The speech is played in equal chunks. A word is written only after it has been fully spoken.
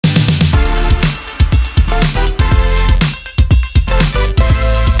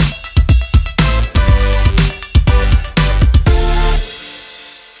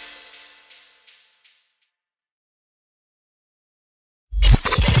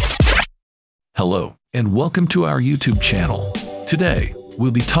Hello, and welcome to our YouTube channel. Today,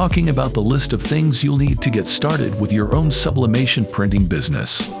 we'll be talking about the list of things you'll need to get started with your own sublimation printing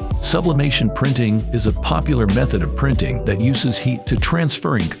business. Sublimation printing is a popular method of printing that uses heat to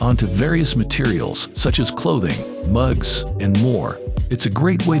transfer ink onto various materials such as clothing, mugs, and more. It's a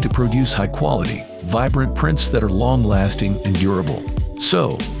great way to produce high-quality, vibrant prints that are long-lasting and durable.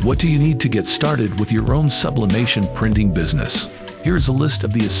 So, what do you need to get started with your own sublimation printing business? Here's a list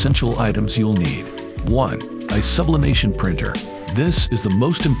of the essential items you'll need. 1. A sublimation printer. This is the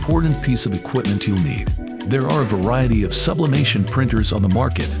most important piece of equipment you'll need. There are a variety of sublimation printers on the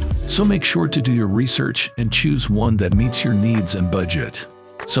market, so make sure to do your research and choose one that meets your needs and budget.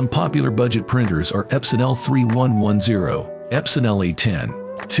 Some popular budget printers are Epson L3110, Epson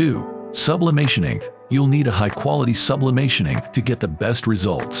LA10. 2. Sublimation ink. You'll need a high-quality sublimation ink to get the best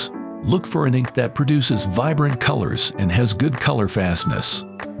results. Look for an ink that produces vibrant colors and has good color fastness.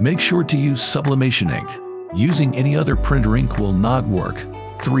 Make sure to use sublimation ink. Using any other printer ink will not work.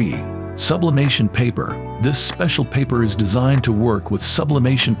 3. Sublimation paper. This special paper is designed to work with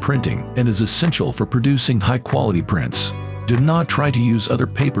sublimation printing and is essential for producing high-quality prints. Do not try to use other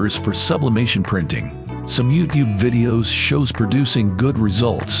papers for sublimation printing. Some YouTube videos shows producing good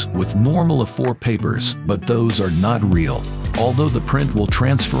results with normal A4 papers, but those are not real. Although the print will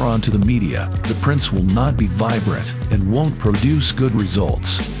transfer onto the media, the prints will not be vibrant and won't produce good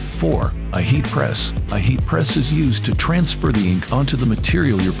results. 4. A heat press. A heat press is used to transfer the ink onto the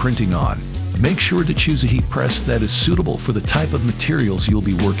material you're printing on. Make sure to choose a heat press that is suitable for the type of materials you'll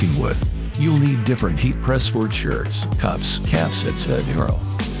be working with. You'll need different heat press for shirts, cups, caps, etc.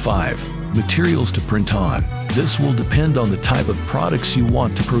 5. Materials to print on. This will depend on the type of products you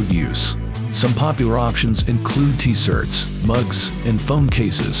want to produce. Some popular options include t-shirts, mugs, and phone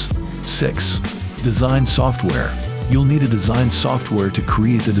cases. 6. Design software. You'll need a design software to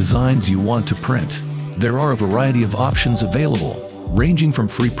create the designs you want to print. There are a variety of options available, ranging from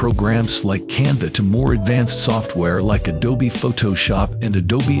free programs like Canva to more advanced software like Adobe Photoshop and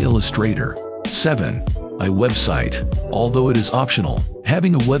Adobe Illustrator. 7. A website. Although it is optional,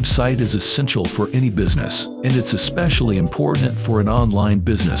 having a website is essential for any business, and it's especially important for an online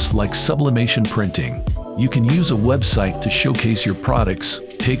business like sublimation printing. You can use a website to showcase your products,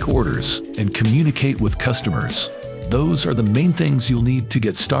 take orders, and communicate with customers. Those are the main things you'll need to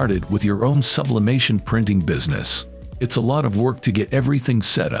get started with your own sublimation printing business. It's a lot of work to get everything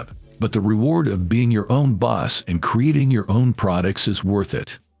set up, but the reward of being your own boss and creating your own products is worth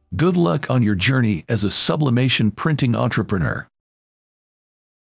it. Good luck on your journey as a sublimation printing entrepreneur.